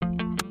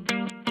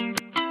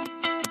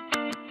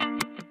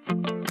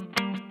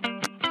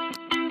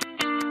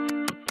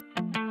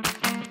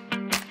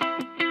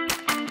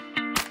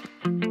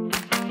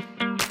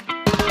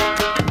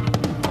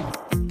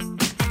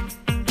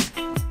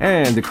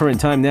And the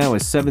current time now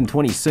is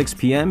 7:26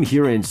 p.m.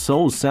 here in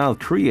Seoul, South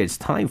Korea. It's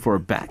time for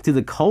Back to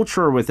the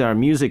Culture with our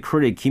music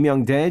critic Kim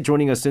Young-dae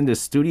joining us in the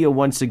studio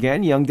once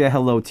again. Young-dae,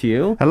 hello to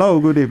you.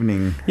 Hello, good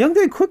evening.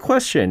 Young-dae, quick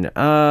question.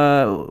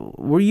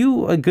 Were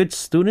you a good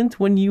student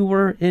when you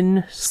were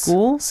in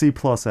school? C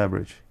plus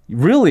average.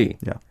 Really?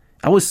 Yeah.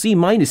 I was C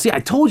minus. See, I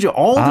told you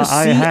all the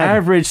C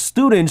average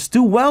students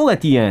do well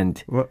at the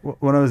end.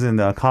 When I was in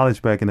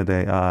college back in the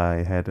day,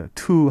 I had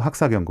 2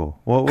 학사경고.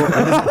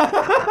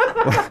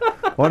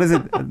 What is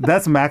it?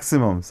 That's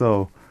maximum.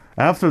 So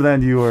after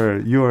that,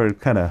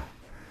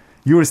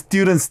 your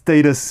student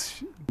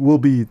status will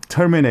be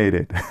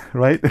terminated,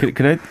 right?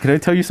 Can I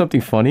tell you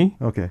something funny?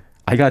 Okay.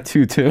 I got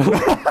 2 too.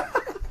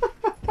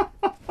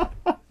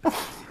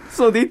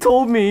 So they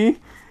told me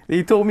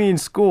in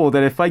school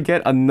that if I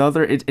get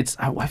another,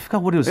 I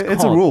forgot what it was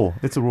called.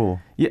 It's a rule.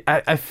 Yeah,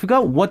 I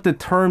forgot what the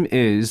term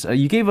is.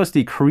 You gave us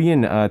the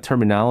Korean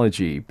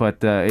terminology,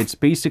 but it's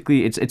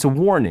basically it's a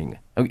warning.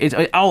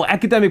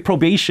 Academic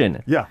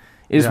probation. Yeah,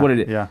 is what it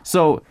is. Yeah.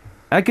 So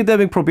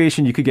academic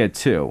probation, you could get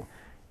 2,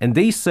 and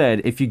they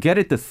said if you get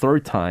it the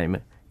 3rd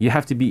time,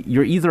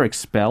 you're either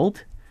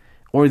expelled,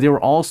 or they were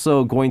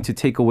also going to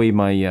take away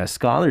my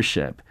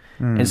scholarship.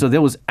 And so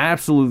there was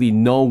absolutely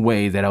no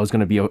way that I was going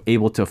to be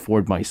able to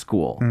afford my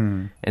school.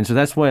 And so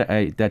that's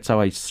how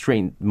I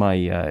strained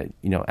my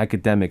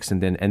academics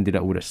and then ended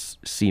up with a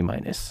C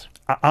minus.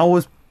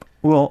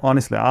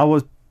 Honestly, I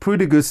was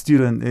pretty good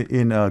student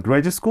in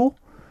graduate school,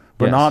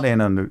 but not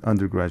in an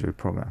undergraduate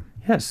program.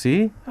 Yeah,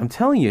 see? I'm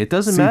telling you, it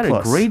doesn't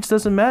matter. Grades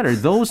doesn't matter.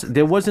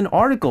 There was an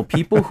article,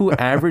 people who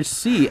average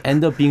C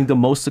end up being the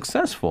most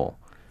successful.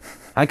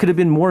 I could have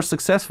been more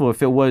successful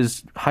if it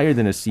was higher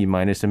than a C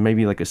minus and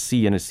maybe like a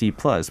C and a C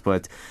plus,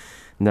 but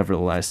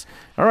nevertheless.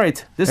 All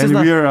right.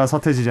 We are a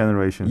서태지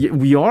generation. Yeah,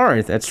 we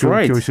are. That's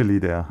right.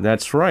 교실리대야.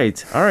 That's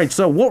right. All right.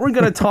 So what we're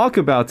going to talk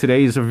about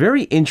today is a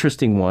very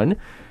interesting one.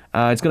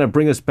 It's going to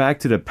bring us back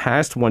to the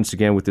past once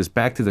again with this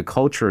back to the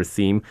culture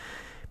theme.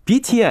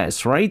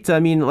 BTS, right? I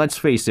mean, let's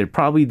face it,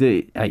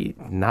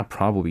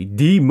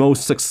 the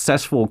most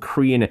successful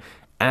Korean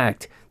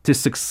act to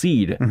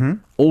succeed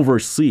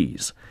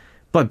overseas.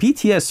 But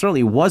BTS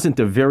certainly wasn't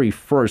the very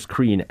first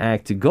Korean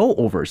act to go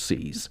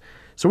overseas.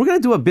 So we're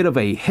going to do a bit of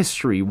a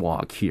history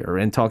walk here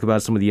and talk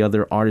about some of the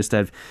other artists that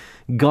have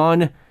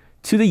gone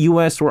to the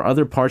U.S. or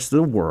other parts of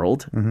the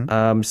world.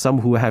 Some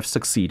who have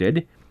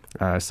succeeded,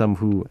 some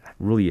who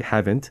really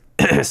haven't.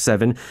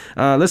 7.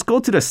 Let's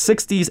go to the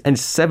 60s and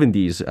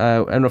 70s.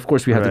 And of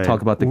course, we have to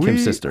talk about the Kim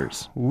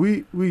sisters.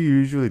 We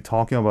usually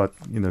talking about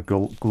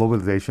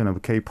globalization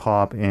of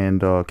K-pop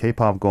and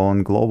K-pop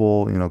going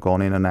global,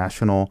 going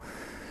international.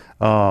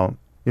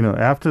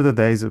 After the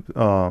days of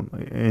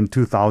in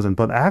 2000,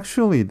 but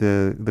actually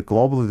the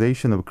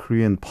globalization of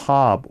Korean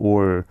pop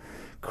or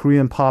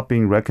Korean pop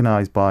being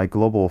recognized by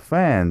global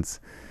fans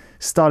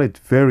started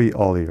very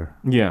earlier.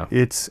 Yeah,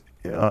 it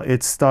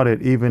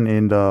started even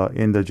in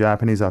the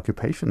Japanese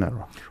occupation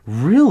era.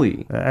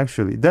 Really?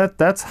 Actually,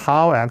 that's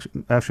how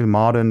actually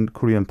modern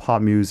Korean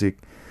pop music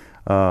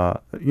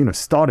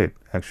started.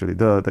 Actually,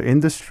 the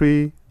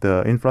industry,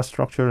 the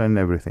infrastructure, and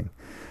everything.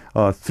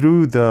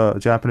 Through the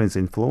Japanese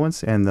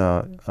influence and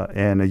a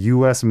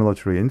U.S.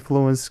 military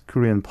influence,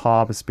 Korean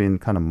pop has been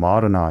kind of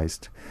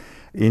modernized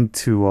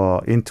into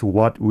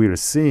what we're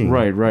seeing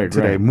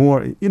today.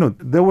 More,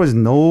 there was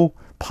no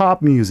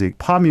pop music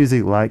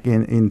like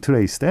in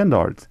today's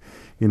standards,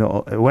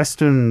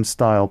 Western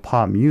style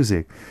pop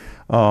music.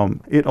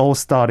 It all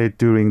started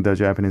during the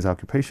Japanese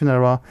occupation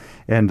era,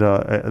 and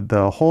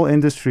the whole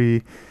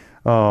industry.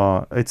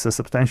 It's a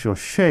substantial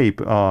shape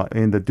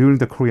during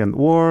the Korean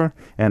War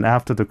and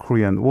after the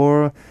Korean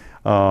War.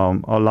 A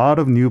lot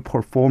of new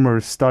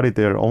performers started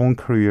their own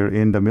career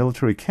in the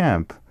military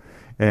camp,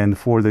 and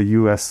for the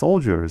U.S.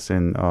 soldiers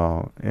and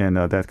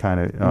that kind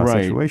of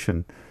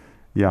situation.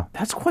 Yeah,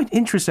 that's quite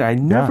interesting. I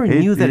never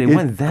knew that it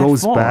went that far. It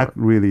goes back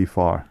really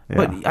far.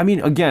 Yeah. But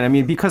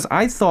because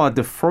I thought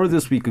the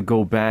furthest we could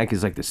go back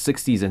is like the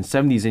 60s and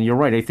 70s, and you're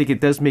right. I think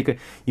it does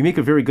you make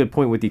a very good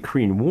point with the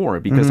Korean War,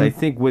 because I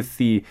think with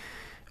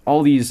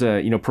all these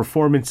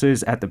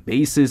performances at the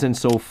bases and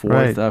so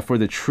forth for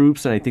the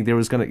troops, and I think there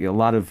was going to be a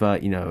lot of the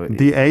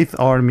 8th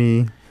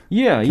Army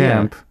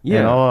camp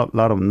and a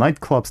lot of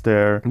nightclubs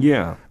there.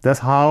 Yeah,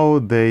 that's how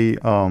they.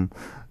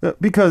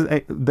 Because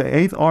the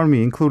 8th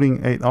Army,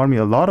 including 8th Army,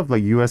 a lot of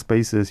like U.S.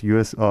 bases,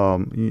 U.S.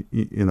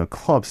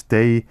 Clubs,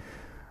 they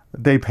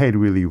paid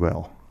really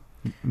well.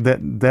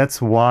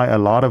 That's why a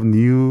lot of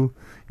new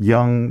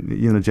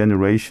young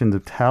generation, the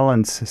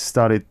talents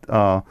started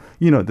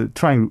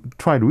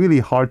tried really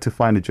hard to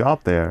find a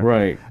job there.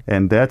 Right,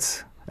 and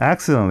that's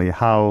accidentally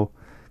how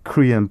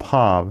Korean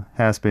pop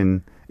has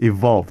been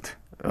evolved.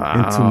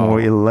 Into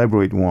more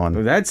elaborate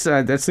one.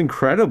 That's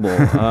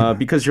incredible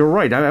because you're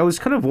right. I was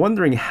kind of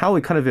wondering how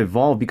it kind of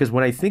evolved, because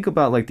when I think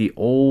about like the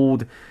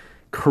old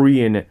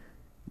Korean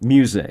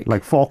music,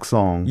 like folk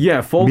song,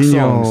 folk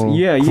songs,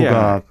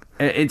 국악.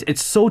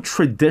 It's so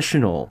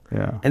traditional.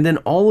 Yeah. And then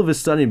all of a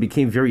sudden it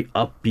became very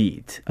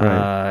upbeat.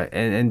 Right.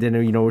 And then,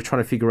 we're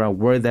trying to figure out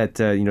where that,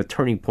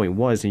 turning point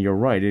was. And you're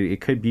right.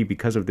 It could be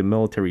because of the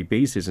military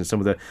bases and some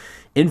of the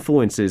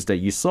influences that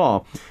you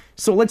saw.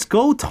 So let's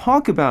go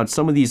talk about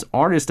some of these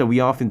artists that we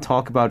often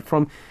talk about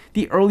from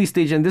the early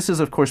stage. And this is,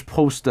 of course,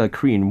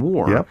 post-Korean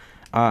War. Yep.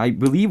 I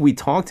believe we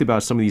talked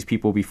about some of these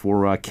people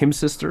before. Kim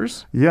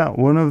Sisters. Yeah,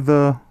 one of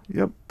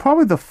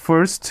probably the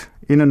first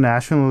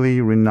internationally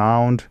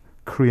renowned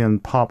Korean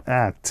pop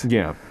act.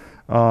 Yeah.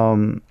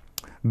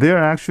 They're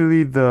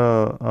actually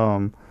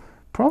the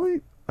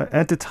probably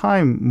at the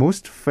time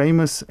most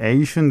famous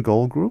Asian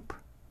girl group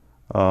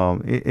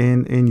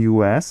in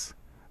US.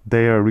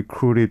 They are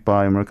recruited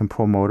by American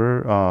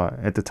promoter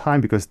at the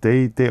time because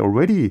they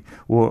already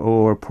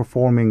were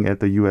performing at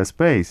the U.S.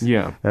 base,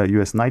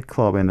 U.S.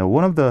 nightclub, and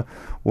one of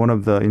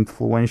the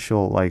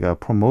influential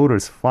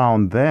promoters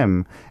found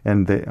them,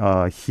 and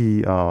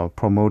he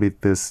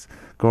promoted this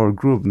girl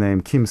group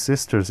named Kim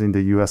Sisters in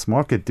the U.S.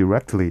 market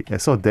directly.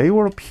 So they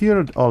were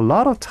appeared a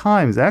lot of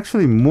times,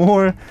 actually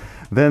more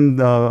than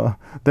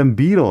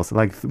Beatles,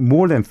 like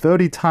more than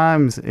 30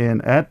 times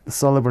in Ed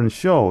Sullivan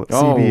show,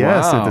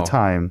 CBS at the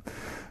time.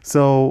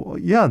 So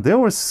yeah, they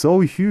were so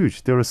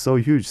huge.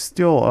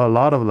 Still, a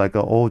lot of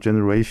old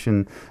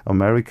generation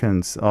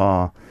Americans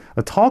are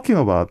talking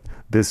about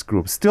this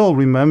group. Still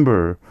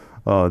remember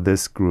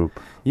this group.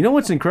 You know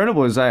what's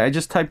incredible is I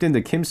just typed in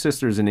the Kim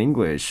Sisters in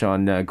English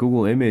on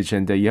Google Image,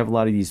 and you have a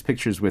lot of these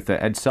pictures with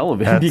Ed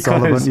Sullivan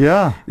because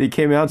they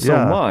came out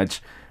so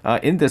much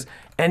in this.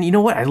 And you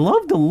know what? I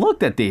love the look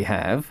that they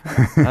have.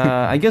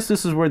 I guess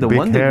this is where the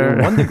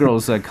Wonder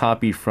Girls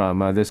copied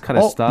from, this kind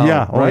of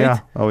style, right?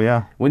 Oh,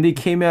 yeah. When they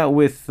came out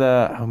with,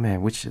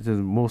 which is the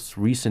most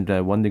recent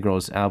Wonder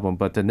Girls album.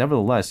 But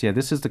nevertheless,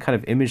 this is the kind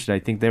of image that I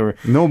think they were...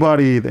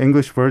 The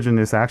English version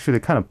is actually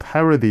kind of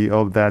parody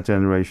of that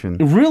generation.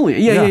 Really?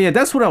 Yeah.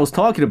 That's what I was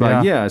talking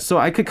about. Yeah. So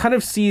I could kind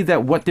of see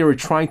that what they were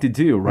trying to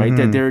do, right? Mm-hmm.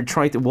 That they're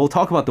trying to... We'll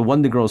talk about the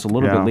Wonder Girls a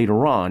little bit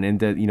later on, and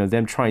that,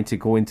 them trying to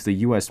go into the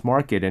U.S.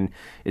 market, and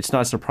it's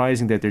not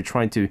surprising that they're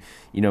trying to,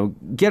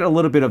 get a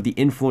little bit of the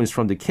influence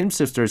from the Kim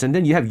Sisters. And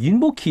then you have Yoon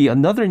Bo-ki,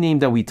 another name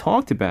that we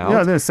talked about.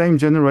 Yeah, they're the same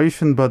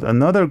generation, but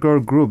another girl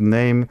group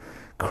named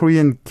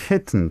Korean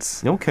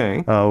Kittens.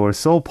 Okay. Were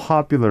so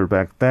popular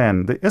back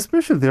then.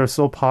 Especially they're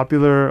so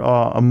popular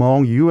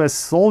among U.S.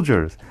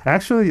 soldiers.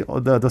 Actually,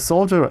 the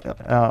soldier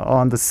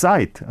on the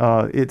site,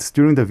 it's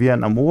during the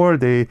Vietnam War,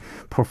 they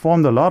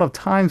performed a lot of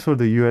times for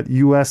the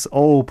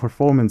USO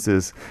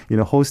performances,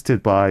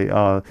 hosted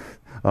by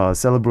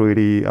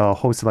celebrity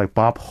hosts like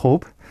Bob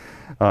Hope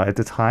at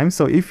the time.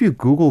 So if you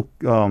Google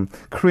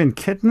Korean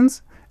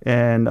Kittens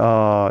and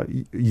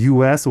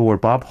U.S. or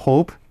Bob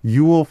Hope,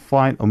 you will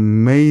find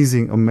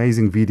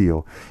amazing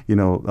video.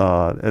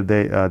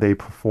 They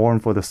perform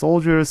for the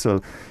soldiers.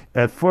 So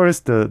at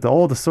first,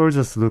 all the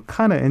soldiers look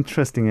kind of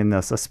interesting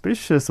and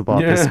suspicious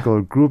about this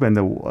girl group. And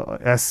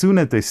as soon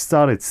as they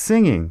started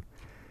singing,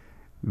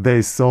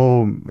 they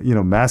so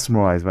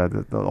mesmerized by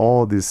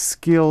all these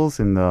skills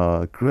and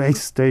the great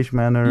stage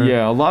manner.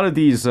 Yeah, a lot of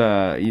these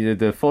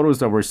the photos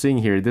that we're seeing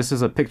here. This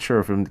is a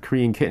picture from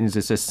Korean Kittens.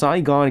 It says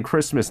Saigon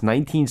Christmas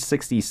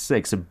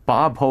 1966.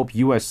 Bob Hope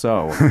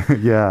USO.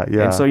 yeah.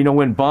 And so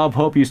when Bob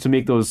Hope used to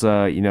make those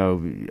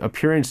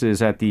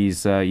appearances at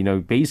these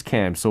base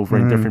camps over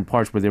in different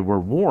parts where there were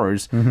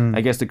wars,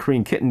 I guess the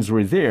Korean Kittens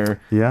were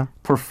there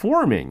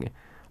performing.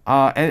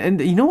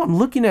 And I'm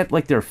looking at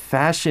their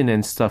fashion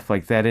and stuff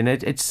like that, and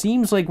it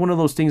seems like one of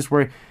those things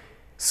where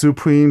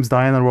Supremes,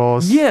 Diana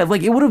Ross. Yeah,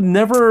 it would have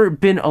never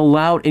been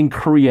allowed in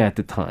Korea at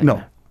the time.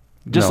 No.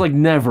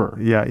 Never.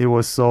 Yeah, it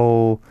was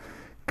so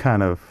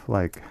kind of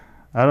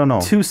I don't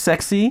know. Too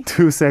sexy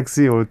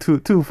or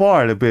too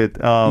far a bit.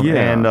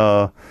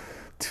 And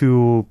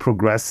too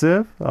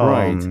progressive.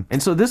 Right.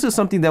 And so this is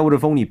something that would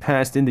have only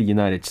passed in the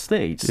United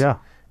States. Yeah.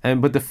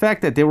 But the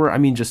fact that they were,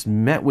 just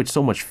met with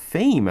so much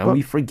fame, and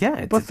we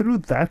forget. But through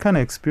that kind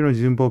of experience,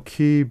 Yoon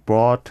Bo-ki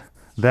brought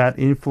that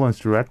influence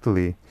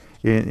directly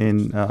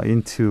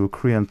into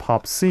Korean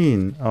pop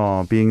scene,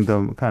 being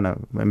the kind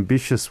of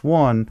ambitious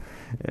one,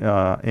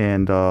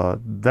 and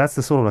that's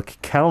the sort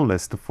of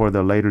catalyst for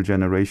the later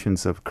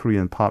generations of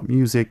Korean pop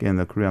music and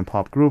the Korean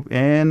pop group,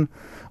 and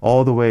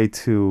all the way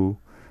to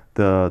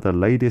the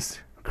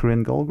latest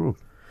Korean girl group.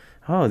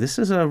 Oh, this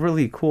is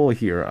really cool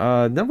here.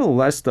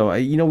 Nevertheless, though,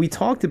 we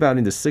talked about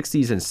in the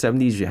 60s and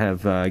 70s, you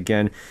have,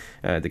 again,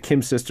 the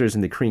Kim Sisters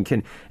and the Korean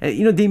Kin.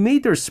 They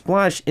made their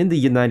splash in the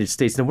United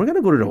States. Now, we're going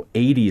to go to the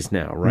 80s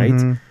now, right?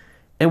 Mm-hmm.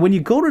 And when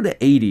you go to the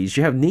 80s,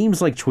 you have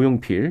names like Cho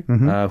Young-pil,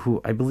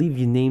 who I believe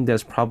you named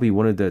as probably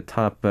one of the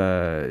top,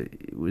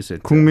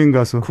 국민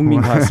가수.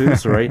 국민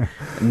가수s, right?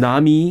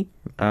 Nami,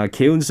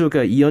 Keun-suk,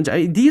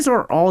 Lee-yeon. These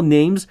are all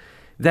names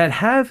that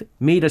have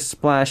made a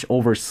splash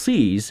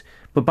overseas.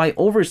 But by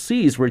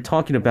overseas, we're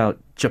talking about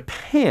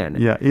Japan.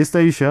 Yeah, East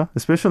Asia,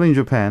 especially in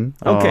Japan.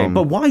 Okay,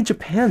 but why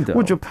Japan, though?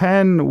 Well,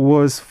 Japan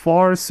was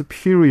far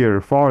superior,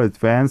 far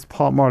advanced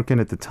pop market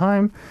at the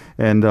time.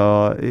 And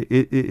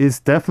it's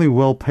definitely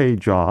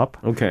well-paid job.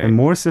 Okay. And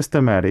more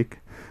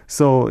systematic.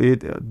 So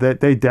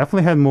they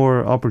definitely had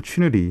more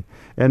opportunity,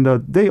 and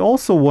they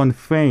also won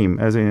fame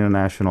as an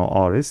international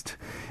artist.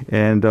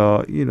 And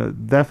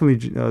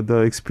definitely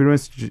the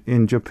experience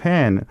in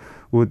Japan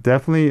would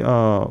definitely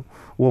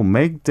will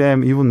make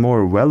them even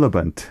more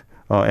relevant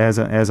as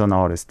an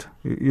artist.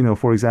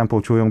 For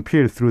example, Jo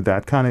Young-pil, through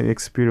that kind of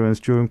experience,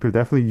 Jo Young-pil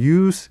definitely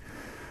used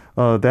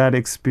that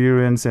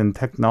experience and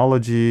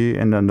technology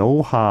and the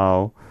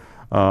know-how.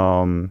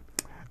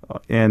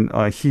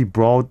 And he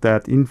brought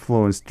that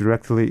influence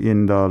directly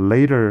in the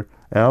later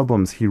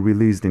albums he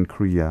released in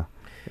Korea.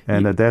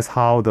 And that's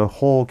how the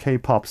whole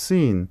K-pop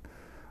scene,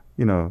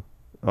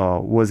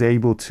 was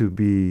able to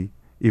be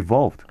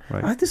evolved.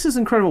 Right? This is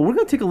incredible. We're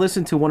going to take a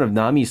listen to one of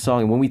Nami's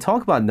songs. When we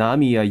talk about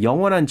Nami,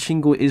 영원한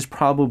친구 is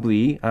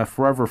probably,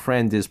 Forever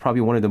Friend is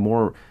probably one of the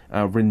more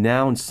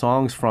renowned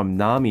songs from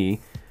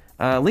Nami.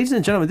 Ladies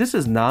and gentlemen, this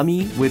is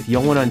Nami with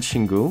영원한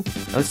친구.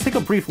 Let's take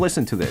a brief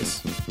listen to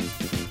this.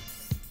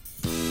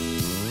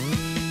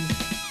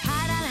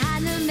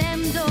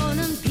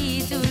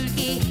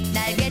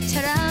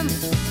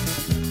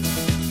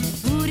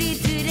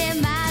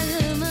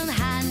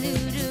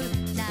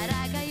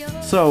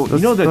 So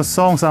the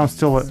song sounds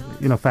still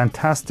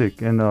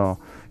fantastic and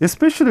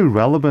especially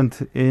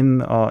relevant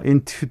in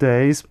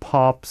today's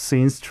pop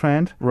scenes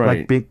trend,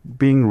 right? Like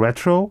being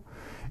retro,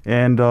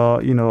 and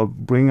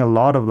bring a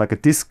lot of like a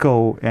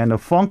disco and a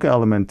funk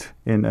element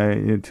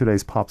in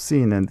today's pop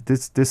scene. And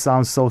this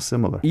sounds so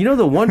similar.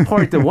 The one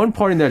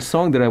part in that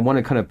song that I want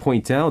to kind of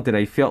point out that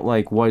I felt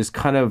like was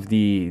kind of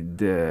the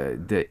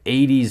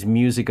 80s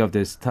music of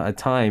this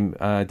time,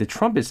 the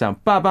trumpet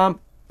sound, ba bam.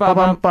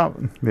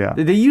 Yeah.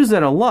 They use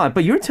that a lot,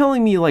 but you're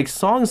telling me like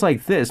songs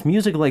like this,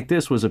 music like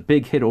this was a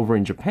big hit over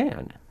in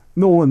Japan.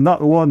 No,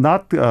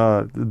 not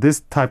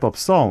this type of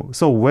song.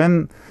 So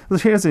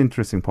here's the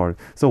interesting part.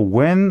 So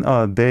when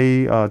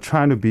they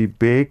trying to be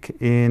big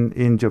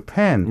in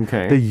Japan,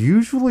 okay, they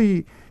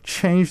usually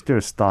change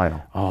their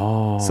style.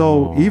 Oh.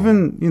 So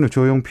even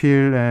Jo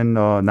Young-pil and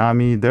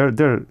Nami,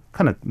 they're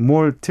kind of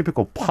more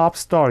typical pop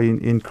star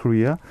in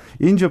Korea.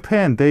 In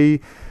Japan, they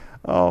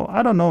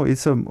I don't know.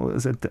 It's an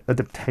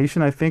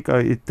adaptation, I think.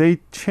 They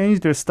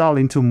changed their style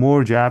into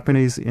more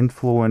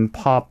Japanese-influenced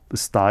pop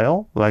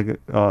style, like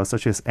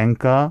such as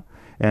enka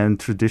and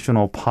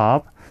traditional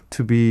pop,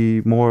 to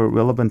be more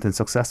relevant and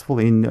successful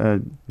in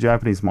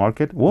Japanese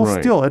market. Well,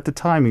 right. Still at the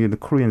time, the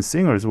Korean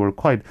singers were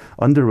quite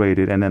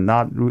underrated and then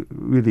not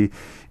really,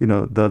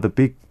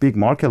 the big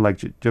market like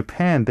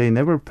Japan. They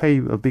never pay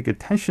a big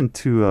attention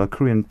to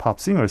Korean pop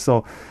singers.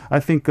 So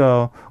I think,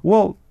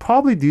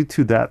 probably due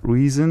to that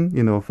reason,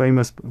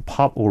 famous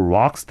pop or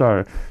rock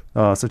star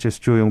such as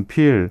Jo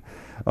Young-pil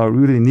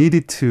really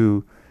needed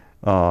to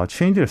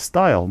change their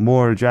style,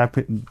 more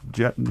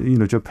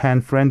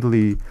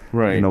Japan-friendly,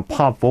 right.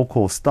 Pop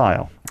vocal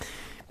style.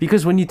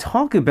 Because when you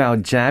talk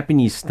about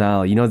Japanese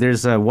style,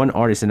 there's one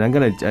artist,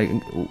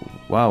 and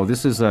wow,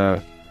 this is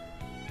a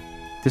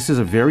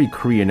very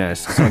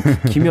Korean-esque song.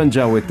 Kim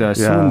Young-dae with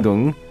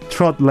수운동.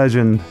 Trot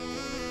legend.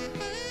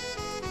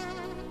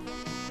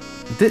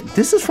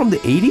 This is from the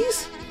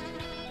 80s?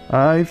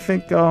 I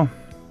think,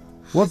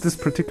 this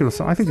particular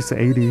song, I think it's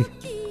 80s.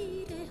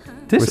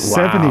 This, or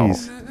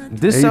 70s.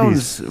 This 80s.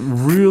 sounds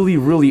really,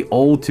 really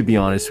old, to be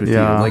honest with you.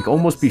 Like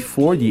almost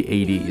before the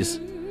 80s.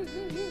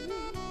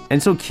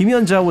 And so Kim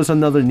Young-dae was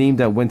another name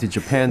that went to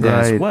Japan there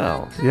as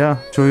well. Yeah,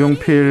 Jo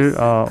Young-pil.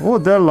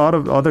 There are a lot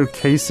of other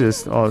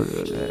cases.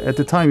 At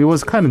the time, it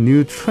was kind of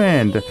new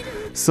trend.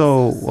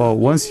 So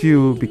once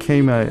you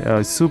became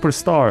a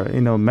superstar,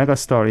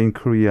 megastar in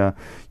Korea,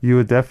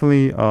 you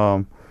definitely,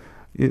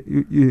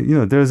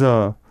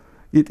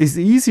 it's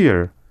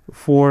easier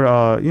for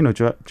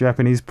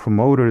Japanese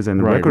promoters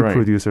and record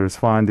producers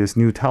find this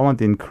new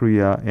talent in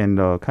Korea and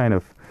kind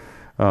of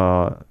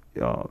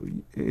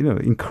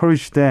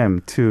encourage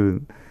them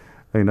to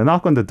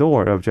knock on the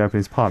door of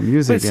Japanese pop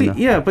music.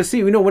 But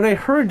see, when I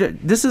heard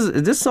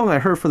this song, I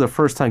heard for the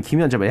first time, Kim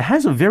Young-dae, it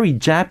has a very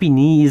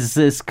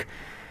Japanese-esque,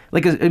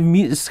 like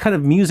it's kind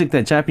of music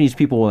that Japanese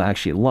people will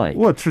actually like.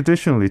 Well,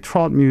 traditionally,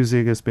 trot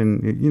music has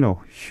been,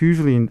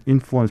 hugely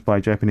influenced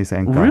by Japanese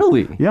enka.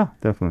 Really? Yeah,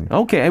 definitely.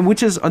 Okay, and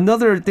which is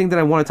another thing that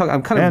I want to talk.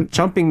 I'm kind of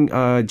jumping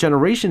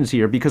generations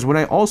here because when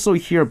I also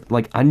hear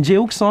like An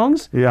Jae-uk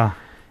songs,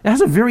 it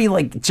has a very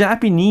like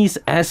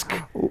Japanese-esque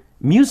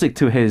music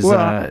to his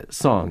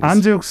songs.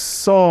 An Jae-uk's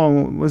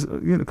song was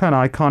kind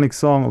of iconic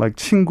song like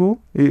친구.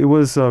 It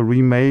was a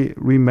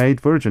remade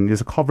version.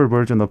 It's a cover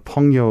version of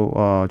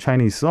Pengyo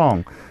Chinese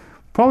song.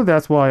 Probably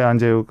that's why An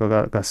Jae-uk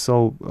got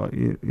so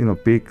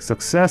big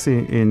success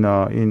in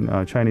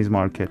Chinese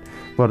market.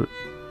 But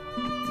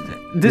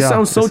this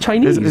sounds so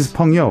Chinese. It's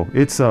Pengyo.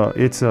 It's a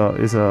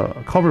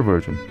cover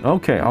version.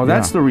 Okay. Oh,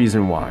 that's the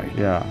reason why.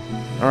 Yeah.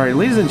 All right,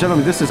 ladies and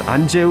gentlemen, this is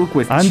An Jae-uk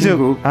with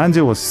친구. An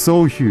Jae-uk was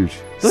so huge.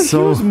 He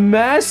was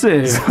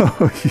massive.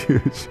 So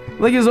huge.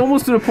 Like, it's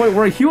almost to the point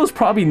where he was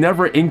probably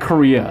never in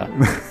Korea.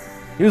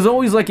 He was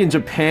always like in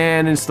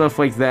Japan and stuff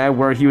like that,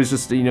 where he was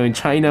just, in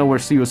China, where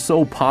he was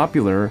so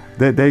popular.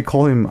 They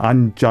call him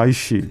An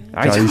Jae-shi.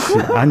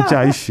 An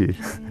Jae-shi,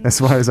 as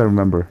far as I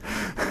remember.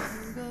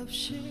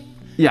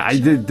 Yeah,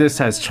 this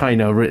has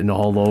China written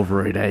all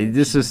over it.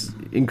 This is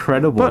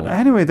incredible. But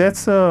anyway,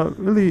 that's a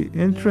really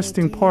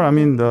interesting part. I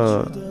mean,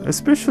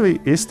 especially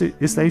East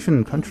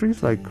Asian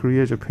countries like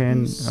Korea,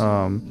 Japan,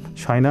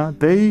 China,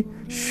 they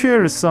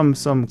share some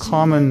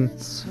common,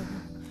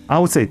 I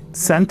would say,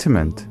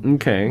 sentiment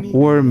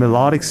or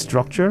melodic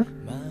structure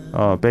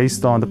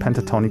based on the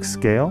pentatonic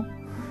scale,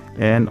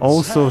 and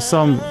also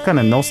some kind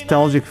of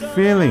nostalgic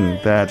feeling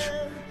that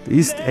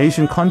East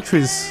Asian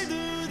countries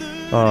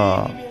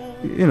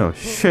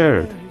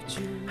shared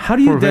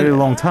for a very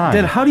long time.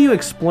 Then how do you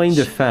explain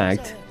the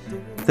fact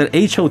that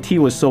HOT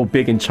was so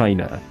big in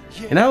China?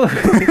 And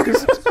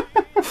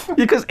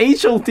because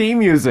HOT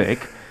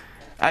music,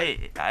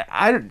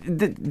 I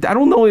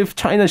don't know if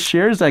China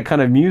shares that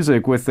kind of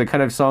music with the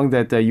kind of song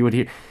that you would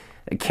hear.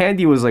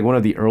 Candy was like one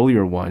of the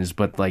earlier ones,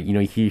 but like, you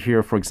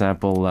hear, for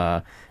example,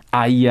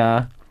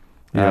 Aya,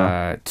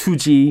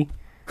 2G,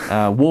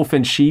 Wolf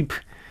and Sheep.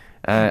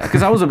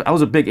 Because I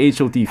was a big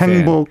HOT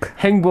fan.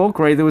 Hangbok,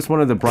 right? That was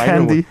one of the brighter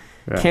Candy. ones.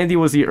 Yeah. Candy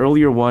was the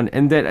earlier one,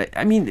 and then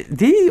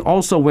they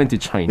also went to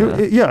China.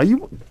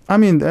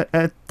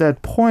 At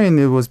that point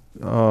it was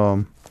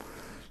kind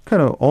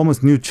of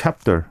almost new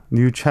chapter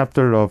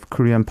of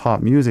Korean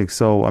pop music.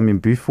 So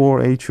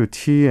before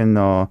HOT and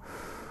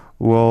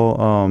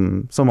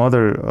some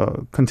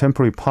other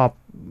contemporary pop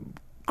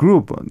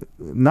group,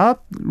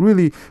 not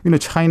really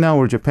China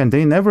or Japan,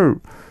 they never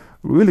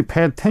really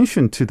pay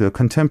attention to the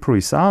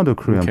contemporary sound of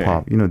Korean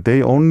pop.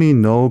 They only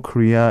know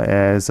Korea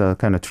as a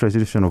kind of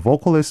traditional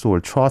vocalist or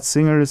trot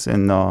singers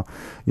and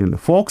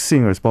folk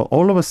singers. But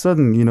all of a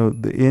sudden,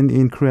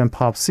 in Korean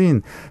pop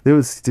scene, there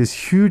was this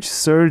huge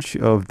surge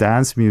of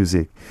dance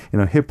music,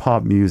 hip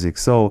hop music.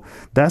 So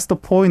that's the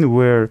point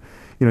where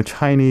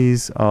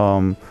Chinese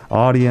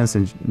audience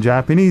and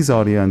Japanese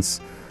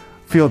audience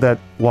feel that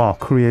wow,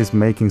 Korea is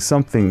making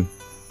something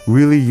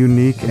really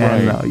unique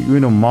and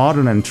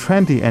modern and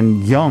trendy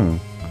and young.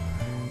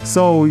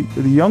 So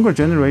the younger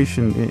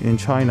generation in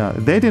China,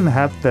 they didn't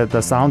have the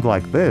sound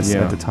like this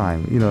at the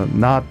time.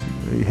 Not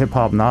hip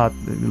hop, not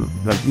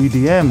like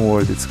EDM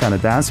or this kind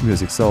of dance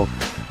music. So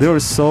they were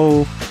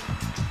so,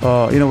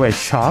 in a way,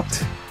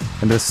 shocked,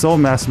 and they're so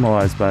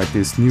mesmerized by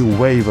this new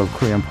wave of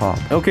Korean pop.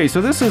 Okay, so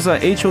this is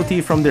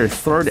HOT from their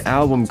third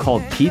album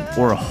called Pete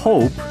or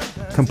Hope,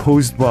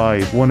 composed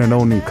by one and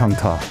only Kang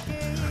Ta.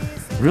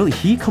 Really?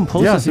 He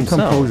composes himself?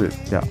 Yeah, he composed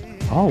it.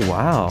 Yeah. Oh,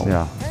 wow.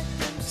 Yeah.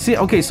 See,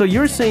 okay, so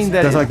you're saying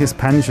that... That's like his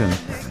pension.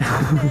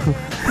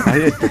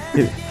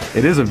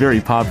 It is a very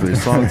popular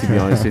song, to be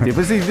honest with you.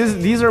 But see,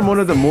 these are one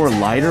of the more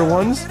lighter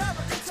ones.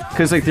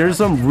 Because there's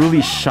some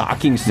really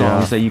shocking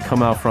songs that you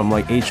come out from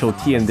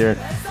HOT, and they're,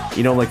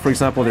 like for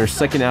example, their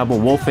second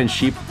album, Wolf and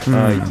Sheep,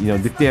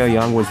 늑대와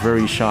양 was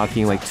very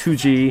shocking, like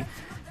 2G.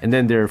 And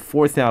then their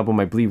fourth album,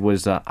 I believe,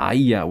 was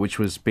Aya, which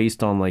was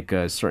based on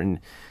a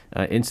certain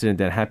incident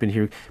that happened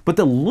here. But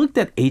the look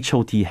that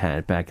HOT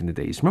had back in the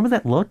days, remember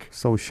that look?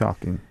 So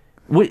shocking.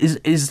 Wait,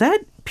 is that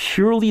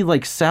purely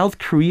South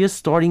Korea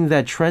starting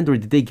that trend, or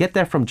did they get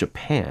that from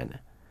Japan?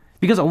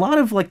 Because a lot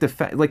of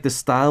the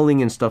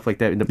styling and stuff like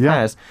that in the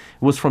past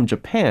was from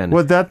Japan.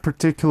 Well, that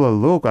particular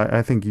look,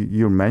 I think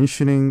you're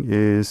mentioning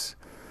is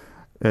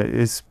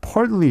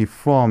partly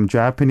from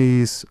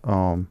Japanese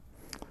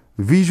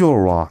visual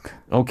rock.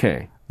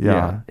 Okay.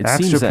 Yeah. It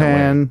seems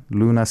Japan,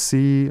 Luna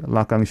Sea,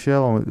 Lakang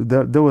Shell.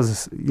 There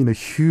was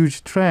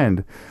huge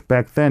trend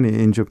back then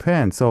in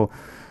Japan. So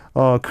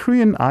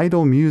Korean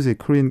idol music,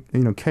 Korean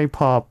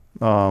K-pop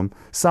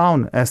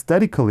sound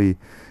aesthetically,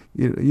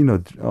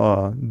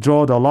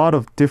 draw a lot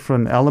of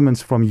different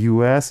elements from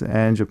U.S.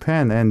 and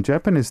Japan, and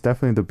Japan is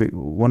definitely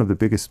one of the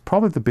biggest,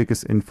 probably the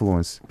biggest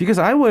influence. Because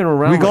I went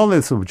around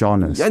regardless of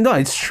genres. Yeah, no,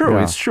 it's true.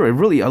 Yeah. It's true. It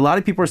really, a lot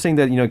of people are saying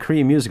that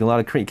Korean music, a lot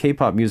of Korean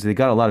K-pop music, they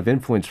got a lot of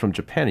influence from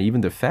Japan, and even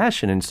the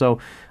fashion. And so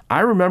I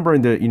remember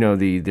in the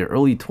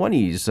early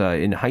 20s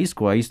in high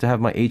school, I used to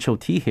have my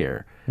HOT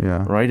hair.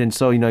 Yeah. Right. And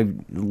so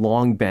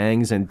long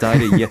bangs and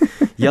dyed it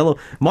yellow.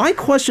 My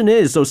question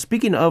is, so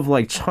speaking of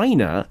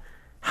China,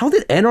 how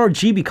did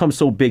NRG become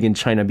so big in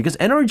China? Because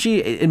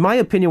NRG, in my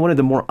opinion, one of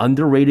the more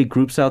underrated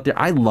groups out there.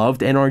 I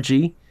loved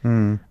NRG.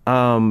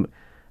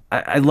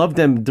 I loved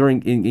them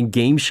in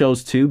game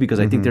shows too, because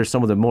I think they're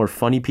some of the more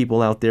funny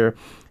people out there.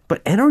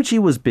 But NRG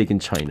was big in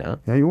China.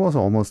 Yeah, it was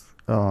almost,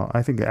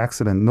 I think, an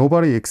accident.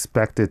 Nobody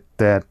expected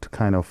that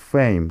kind of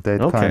fame,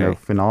 that kind of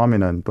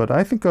phenomenon. But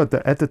I think at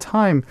the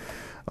time,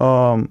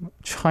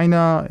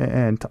 China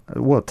and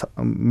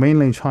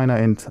mainly China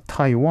and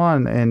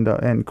Taiwan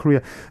and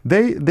Korea,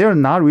 they're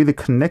not really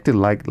connected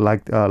like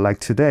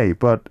today.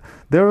 But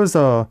there's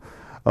an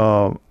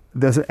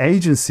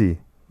agency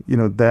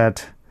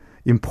that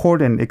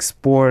import and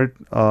export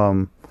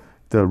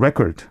the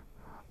record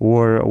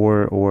or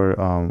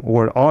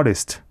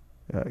artist.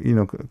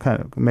 Kind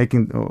of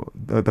making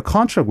the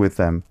contract with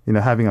them,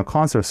 having a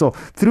concert. So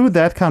through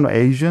that kind of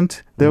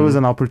agent, there was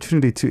an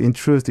opportunity to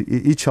introduce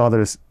each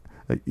other's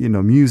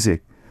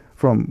music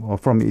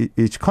from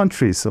each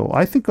country. So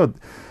I think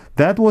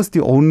that was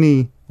the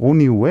only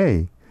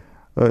way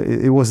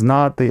it was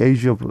not the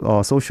age of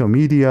social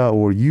media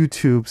or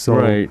YouTube.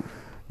 So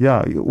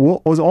yeah, it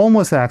was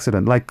almost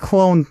accident, like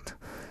cloned.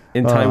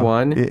 In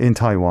Taiwan? In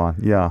Taiwan,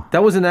 yeah.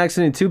 That was an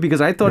accident too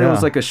because I thought it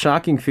was like a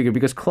shocking figure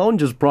because Clone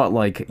just brought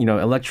like,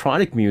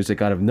 electronic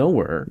music out of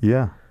nowhere.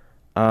 Yeah.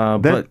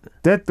 But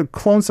the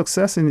Clone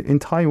success in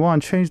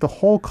Taiwan changed the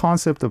whole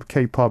concept of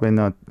K-pop, and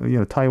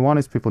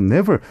Taiwanese people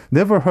never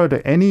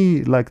heard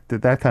any like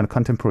that kind of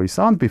contemporary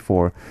sound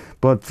before,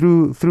 but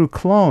through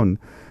Clone,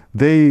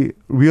 they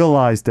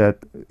realized that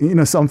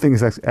something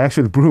is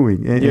actually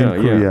brewing in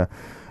Korea.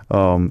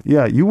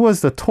 It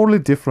was a totally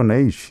different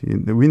age.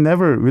 We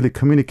never really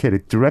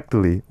communicated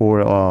directly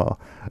or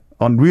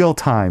on real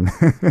time.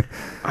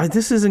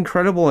 This is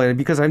incredible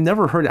because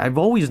I've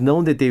always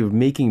known that they were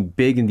making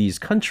big in these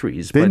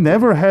countries. They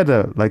never had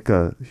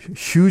a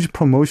huge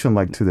promotion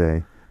like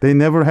today. They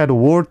never had a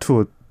world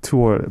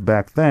tour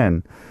back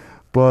then.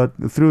 But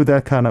through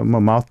that kind of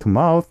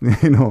mouth-to-mouth,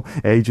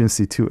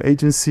 agency to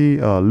agency,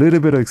 a little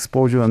bit of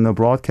exposure on the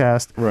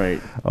broadcast, right,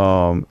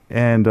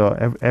 and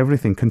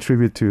everything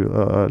contribute to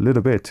a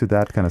little bit to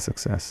that kind of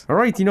success. All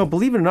right,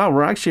 believe it or not,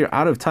 we're actually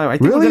out of time. I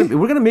think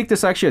we're gonna make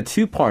this actually a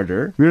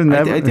two-parter.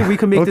 I think we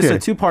can make this a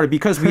two-parter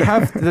because we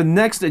have the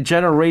next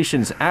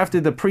generations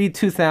after the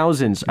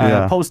pre-2000s,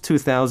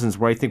 post-2000s,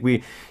 where I think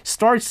we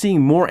start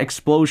seeing more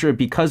exposure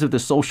because of the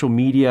social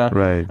media.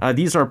 Right.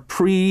 These are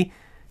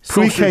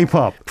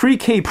Pre-K-pop.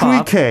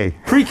 Pre-K-pop. Pre-K.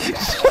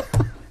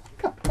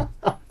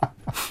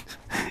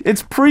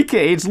 It's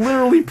pre-K. It's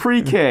literally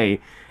pre-K.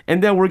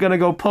 And then we're going to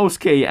go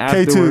post-K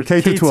afterwards.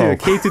 K to 12.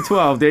 K to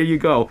 12. There you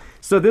go.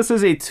 So this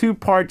is a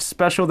two-part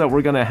special that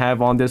we're going to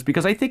have on this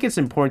because I think it's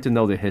important to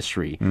know the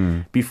history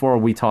before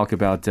we talk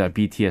about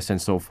BTS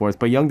and so forth.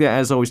 But Young-dae,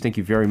 as always, thank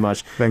you very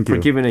much for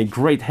giving a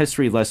great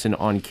history lesson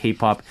on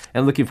K-pop.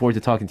 And looking forward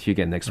to talking to you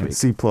again next week.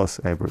 C+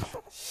 average.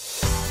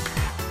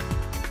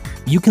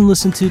 You can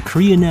listen to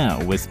Korea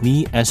Now with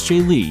me,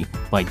 SJ Lee,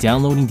 by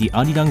downloading the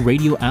Arirang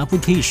Radio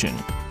application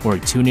or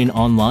tune in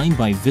online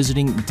by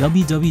visiting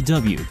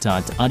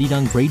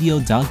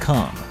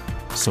www.arirangradio.com.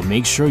 So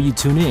make sure you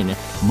tune in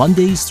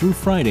Mondays through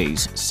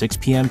Fridays, 6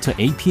 p.m. to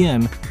 8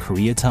 p.m.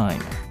 Korea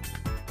time.